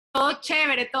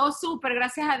chévere, todo súper,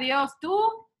 gracias a Dios.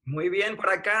 ¿Tú? Muy bien por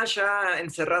acá, ya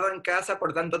encerrado en casa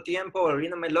por tanto tiempo,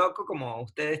 volviéndome loco, como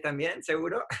ustedes también,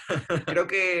 seguro. Creo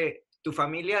que tu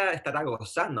familia estará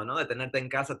gozando, ¿no? De tenerte en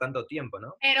casa tanto tiempo,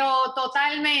 ¿no? Pero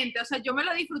totalmente, o sea, yo me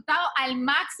lo he disfrutado al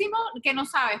máximo, que no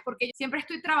sabes, porque siempre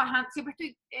estoy trabajando, siempre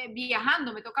estoy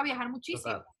viajando, me toca viajar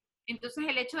muchísimo. Total. Entonces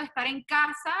el hecho de estar en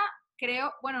casa,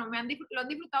 creo, bueno, lo han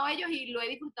disfrutado ellos y lo he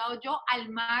disfrutado yo al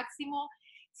máximo.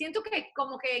 Siento que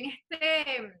como que en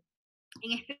este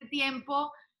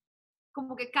tiempo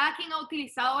como que cada quien ha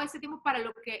utilizado ese tiempo para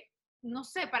lo que, no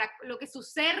sé, para lo que su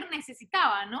ser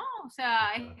necesitaba, ¿no? O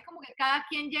sea, Total. es como que cada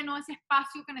quien llenó ese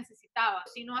espacio que necesitaba.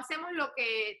 Si no hacemos lo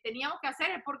que teníamos que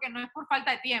hacer es porque no es por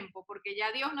falta de tiempo, porque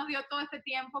ya Dios nos dio todo este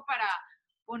tiempo para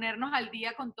ponernos al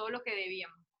día con todo lo que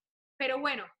debíamos. Pero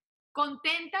bueno,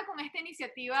 contenta con esta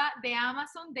iniciativa de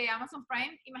Amazon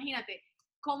Prime. Imagínate,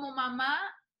 como mamá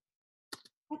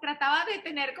trataba de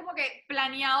tener como que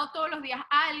planeado todos los días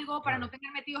algo para no Claro.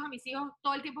 tener metidos a mis hijos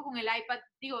todo el tiempo con el iPad.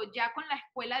 Digo, ya con la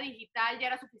escuela digital ya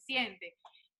era suficiente.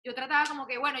 Yo trataba como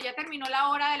que, bueno, ya terminó la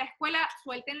hora de la escuela,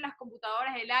 suelten las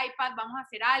computadoras, el iPad, vamos a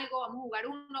hacer algo, vamos a jugar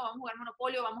uno, vamos a jugar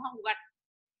Monopolio, vamos a jugar.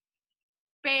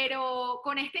 Pero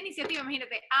con esta iniciativa,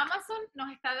 imagínate, Amazon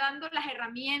nos está dando las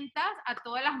herramientas a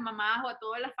todas las mamás o a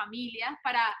todas las familias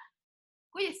para,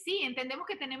 oye, sí, entendemos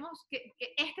que tenemos, que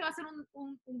este va a ser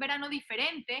un verano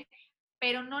diferente,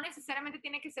 pero no necesariamente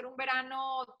tiene que ser un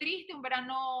verano triste, un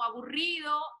verano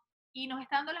aburrido, y nos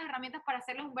está dando las herramientas para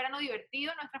hacerles un verano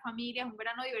divertido a nuestras familias, un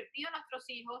verano divertido a nuestros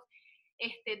hijos,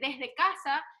 desde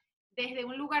casa, desde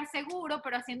un lugar seguro,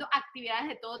 pero haciendo actividades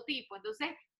de todo tipo.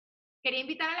 Entonces, quiero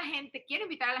invitar a la gente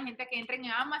a que entren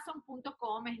en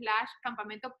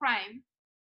amazon.com/campamento prime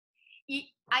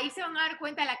y ahí se van a dar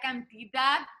cuenta de la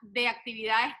cantidad de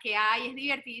actividades que hay. Es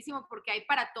divertidísimo porque hay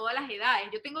para todas las edades.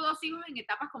 Yo tengo dos hijos en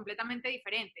etapas completamente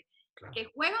diferentes, Claro. que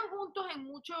juegan juntos en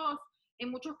muchos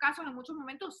casos, en muchos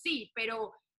momentos sí,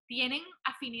 pero tienen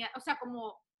afinidad, o sea,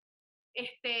 como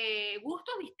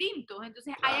gustos distintos.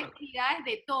 Entonces hay Claro. actividades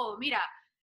de todo. Mira,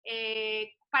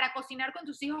 para cocinar con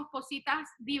tus hijos, cositas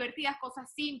divertidas,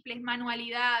 cosas simples,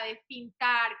 manualidades,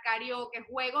 pintar, karaoke,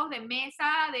 juegos de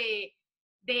mesa, de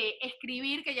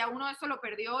escribir, que ya uno eso lo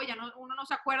perdió, ya no, uno no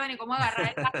se acuerda ni cómo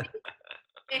agarrar el lápiz.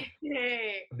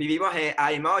 Este, Vivimos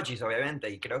a emojis, obviamente,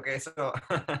 y creo que eso...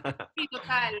 sí,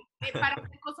 total. Para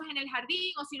hacer cosas en el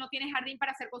jardín, o si no tienes jardín,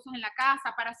 para hacer cosas en la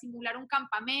casa, para simular un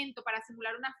campamento, para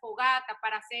simular una fogata,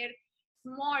 para hacer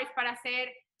s'mores, para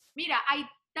hacer... Mira, hay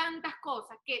tantas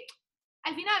cosas que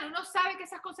al final uno sabe que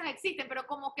esas cosas existen, pero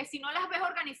como que si no las ves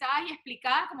organizadas y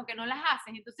explicadas, como que no las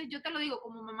haces. Entonces yo te lo digo,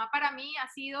 como mamá para mí ha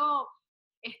sido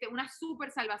una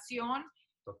súper salvación,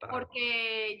 Total.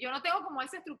 porque yo no tengo como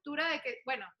esa estructura de que,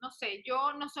 bueno, no sé,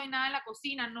 yo no soy nada en la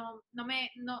cocina, no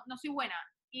soy buena.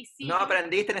 Y ¿No si yo,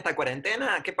 aprendiste en esta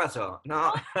cuarentena? ¿Qué pasó?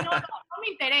 No. no me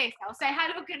interesa, o sea, es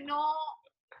algo que no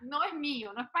es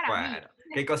mío, no es para mí. Bueno,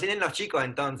 que cocinen los chicos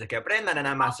entonces, que aprendan en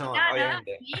Amazon, Oriana,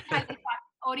 obviamente. mi hija,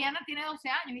 Oriana tiene 12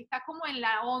 años y está como en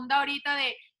la onda ahorita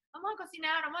de vamos a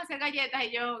cocinar, vamos a hacer galletas,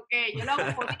 y yo, ok, yo lo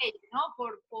hago por ella, ¿no?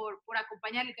 Por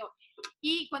acompañarle y todo.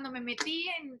 Y cuando me metí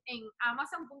en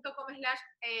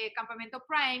amazon.com/campamento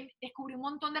prime, descubrí un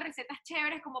montón de recetas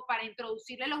chéveres como para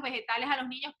introducirle los vegetales a los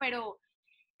niños, pero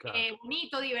Claro.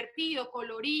 bonito, divertido,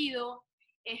 colorido.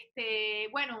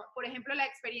 Bueno, por ejemplo, la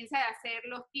experiencia de hacer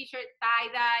los t-shirts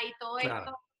tie-dye y todo esto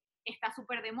Claro. está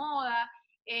súper de moda.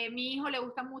 Mi hijo le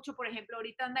gusta mucho, por ejemplo,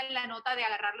 ahorita anda en la nota de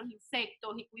agarrar los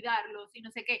insectos y cuidarlos y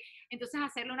no sé qué. Entonces,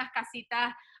 hacerle unas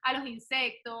casitas a los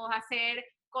insectos, hacer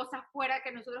cosas fuera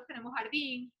que nosotros tenemos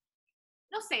jardín.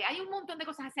 No sé, hay un montón de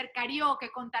cosas, hacer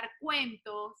karaoke, contar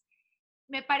cuentos.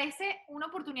 Me parece una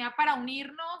oportunidad para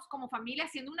unirnos como familia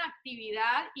haciendo una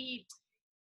actividad y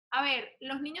a ver,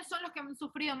 los niños son los que han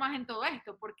sufrido más en todo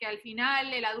esto, porque al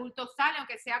final el adulto sale,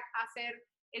 aunque sea a hacer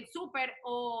el súper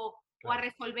o a Claro.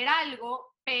 resolver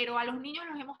algo, pero a los niños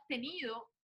los hemos tenido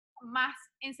más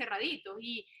encerraditos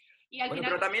y al Bueno,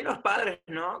 final, pero también los padres,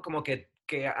 ¿no? Como que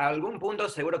a algún punto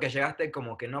seguro que llegaste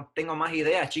como que no tengo más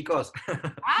ideas, chicos.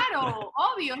 claro,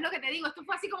 obvio, es lo que te digo, esto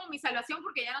fue así como mi salvación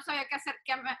porque ya no sabía qué hacer,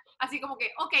 así como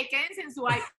que, ok, quédense en su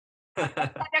iPad, no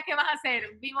sabía qué más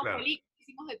hacer, vimos Claro. películas,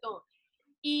 hicimos de todo.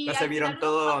 Y Ya se al vieron final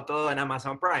uno todo en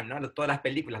Amazon Prime, ¿no? Todas las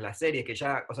películas, las series que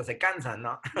ya, o sea, se cansan,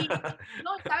 ¿no? sí,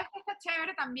 no, ¿sabes qué está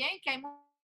chévere también? Que hay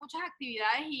muchas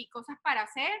actividades y cosas para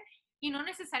hacer y no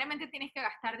necesariamente tienes que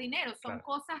gastar dinero, son Claro.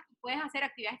 cosas que puedes hacer,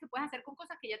 actividades que puedes hacer con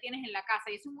cosas que ya tienes en la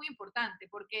casa y eso es muy importante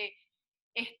porque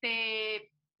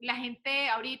la gente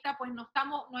ahorita pues no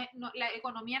estamos, la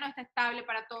economía no está estable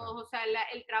para Claro. todos, o sea,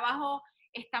 el trabajo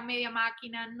está media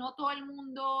máquina, no todo el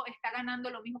mundo está ganando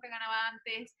lo mismo que ganaba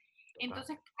antes. Total.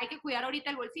 Entonces hay que cuidar ahorita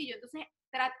el bolsillo. Entonces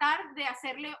tratar de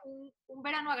hacerle un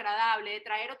verano agradable, de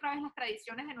traer otra vez las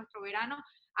tradiciones de nuestro verano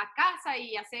a casa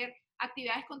y hacer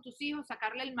actividades con tus hijos,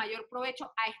 sacarle el mayor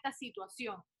provecho a esta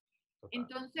situación. Total.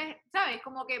 Entonces, ¿sabes?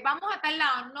 Como que vamos a tal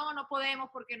lado, no, no podemos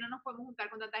porque no nos podemos juntar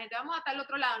con tanta gente, vamos a tal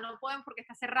otro lado, no podemos porque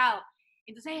está cerrado.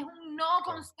 Entonces es un no Claro.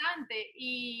 constante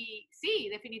y sí,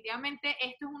 definitivamente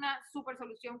esto es una super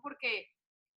solución porque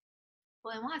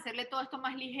podemos hacerle todo esto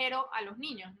más ligero a los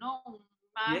niños, ¿no? Y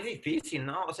es Más, difícil,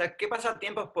 ¿no? O sea, ¿qué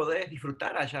pasatiempos podés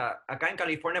disfrutar allá? Acá en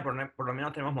California por lo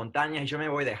menos tenemos montañas y yo me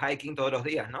voy de hiking todos los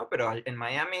días, ¿no? Pero en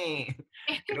Miami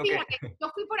es que creo que, fíjate, yo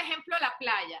fui por ejemplo a la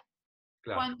playa,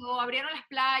 claro, cuando abrieron las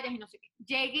playas y no sé qué,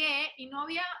 llegué y no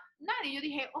había nadie, yo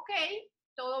dije, ok,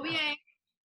 todo ya, bien.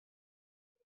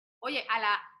 Oye, a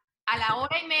la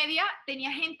hora y media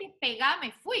tenía gente pegada,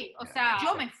 me fui. O ya, sea,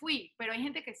 yo me fui, pero hay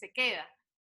gente que se queda.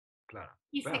 claro,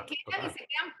 Y se claro, quedan y total, se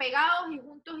quedan pegados y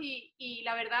juntos y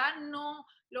la verdad no,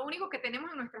 lo único que tenemos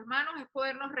en nuestras manos es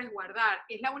podernos resguardar.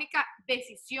 Es la única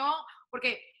decisión,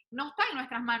 porque no está en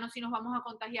nuestras manos si nos vamos a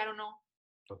contagiar o no.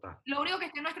 total. Lo único que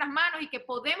está en nuestras manos y que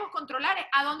podemos controlar es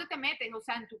a dónde te metes, o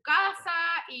sea, en tu casa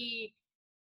y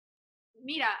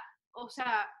mira, o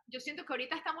sea, yo siento que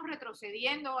ahorita estamos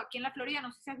retrocediendo aquí en la Florida,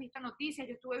 no sé si has visto noticias,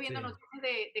 yo estuve viendo Sí, noticias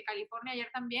de California ayer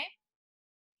también,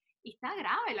 y está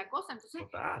grave la cosa, entonces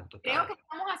total, creo total. que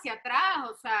estamos hacia atrás,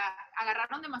 o sea,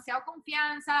 agarraron demasiado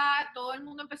confianza, todo el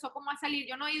mundo empezó como a salir,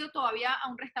 yo no he ido todavía a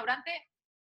un restaurante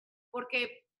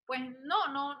porque pues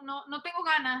no tengo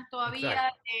ganas todavía,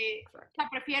 Exacto, o exacto. sea,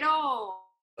 prefiero.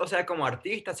 O sea, como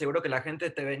artista, seguro que la gente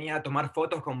te venía a tomar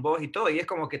fotos con vos y todo, y es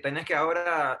como que tenés que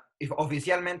ahora,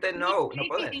 oficialmente Sí, no, qué no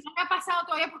difícil, podés. no me ha pasado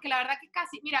todavía porque la verdad que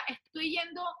casi, mira, estoy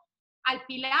yendo al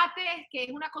Pilates, que es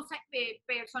una cosa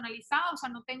personalizada, o sea,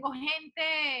 no tengo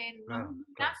gente, no es Claro, un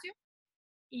claro, gimnasio,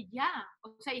 y ya,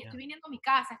 o sea, y ya, estoy viniendo a mi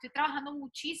casa, estoy trabajando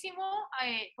muchísimo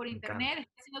por me internet, encanta.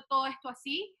 estoy haciendo todo esto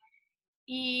así,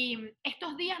 y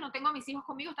estos días no tengo a mis hijos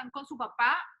conmigo, están con su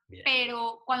papá, Bien.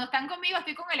 pero cuando están conmigo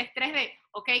estoy con el estrés de,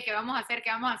 ok, ¿qué vamos a hacer?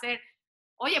 ¿Qué vamos a hacer?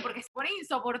 Oye, porque se ponen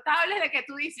insoportables de que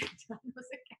tú dices, yo no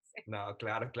sé qué hacer. No,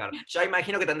 claro, claro. Ya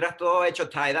imagino que tendrás todo hecho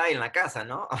tie-dye en la casa,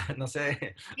 ¿no? No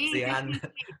sé Sí, si sí, han... sí,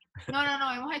 sí. No, no,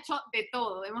 no, hemos hecho de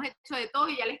todo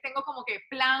y ya les tengo como que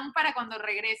plan para cuando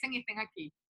regresen y estén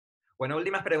aquí. Bueno,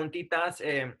 últimas preguntitas.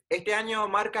 Este año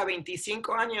marca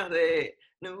 25 años de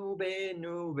Nube,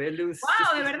 Nube, Luz,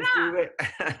 ¡Wow! ¿De sube, verdad? sube.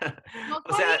 No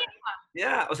O sea, sabía.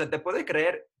 ya, o sea, te puedes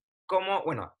creer cómo,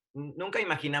 bueno, nunca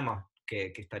imaginamos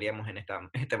que estaríamos en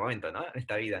este momento, ¿no? En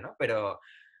esta vida, ¿no? Pero,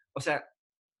 o sea,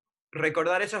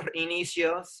 recordar esos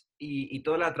inicios y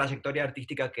toda la trayectoria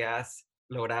artística que has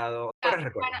logrado. ¿Cuáles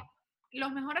recuerdos? Para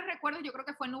los mejores recuerdos yo creo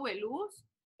que fue Nube Luz,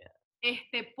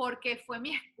 porque fue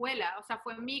mi escuela, o sea,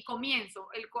 fue mi comienzo,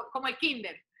 como el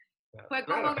kinder, Claro, fue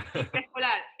como claro. el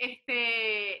preescolar,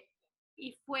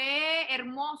 y fue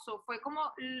hermoso, fue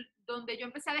como donde yo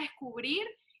empecé a descubrir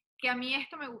que a mí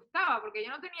esto me gustaba, porque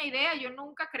yo no tenía idea, yo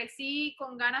nunca crecí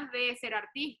con ganas de ser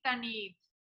artista ni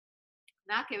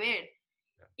nada que ver.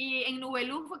 Y en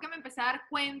Nubeluz fue que me empecé a dar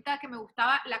cuenta que me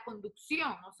gustaba la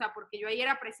conducción, o sea, porque yo ahí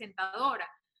era presentadora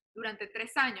durante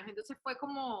 3 años. Entonces fue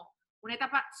como una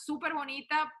etapa súper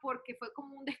bonita porque fue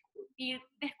como ir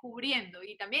descubriendo.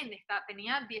 Y también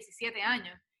tenía 17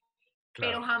 años,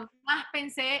 pero Claro, jamás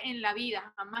pensé en la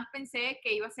vida, jamás pensé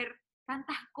que iba a hacer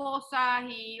tantas cosas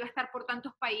y iba a estar por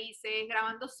tantos países,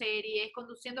 grabando series,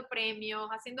 conduciendo premios,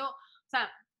 haciendo, o sea,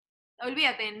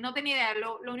 olvídate, no tenía idea.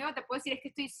 Lo único que te puedo decir es que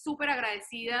estoy súper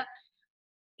agradecida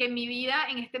que mi vida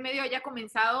en este medio haya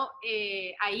comenzado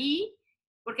ahí,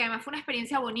 porque además fue una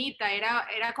experiencia bonita,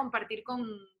 era compartir con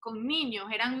niños,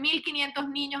 eran 1.500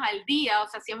 niños al día, o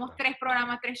sea, hacíamos claro. 3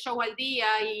 programas, 3 shows al día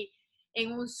y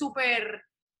en un súper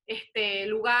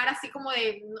lugar así como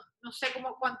de, no sé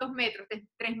como cuántos metros, de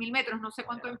 3.000 metros, no sé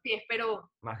cuánto en pies,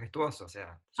 pero Majestuoso, o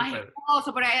sea, súper.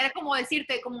 majestuoso, pero era como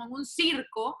decirte, como en un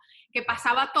circo, que Claro.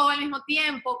 pasaba todo al mismo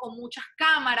tiempo, con muchas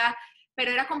cámaras,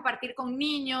 pero era compartir con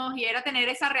niños y era tener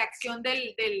esa reacción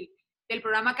del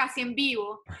programa casi en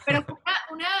vivo. Pero fue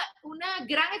una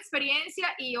gran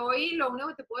experiencia y hoy lo único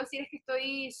que te puedo decir es que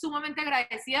estoy sumamente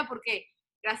agradecida porque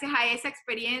gracias a esa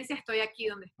experiencia estoy aquí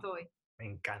donde estoy. Me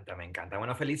encanta, me encanta.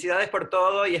 Bueno, felicidades por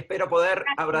todo y espero poder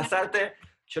Gracias. abrazarte.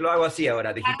 Yo lo hago así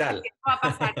ahora, Claro que digital. sí, esto va a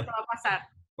pasar, esto va a pasar.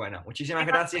 Bueno, muchísimas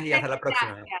Que pases gracias y hasta la excelente,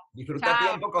 próxima. gracias. Disfruta Chao.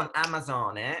 tiempo con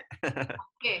Amazon, ¿eh?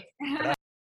 ¿Qué? Gracias.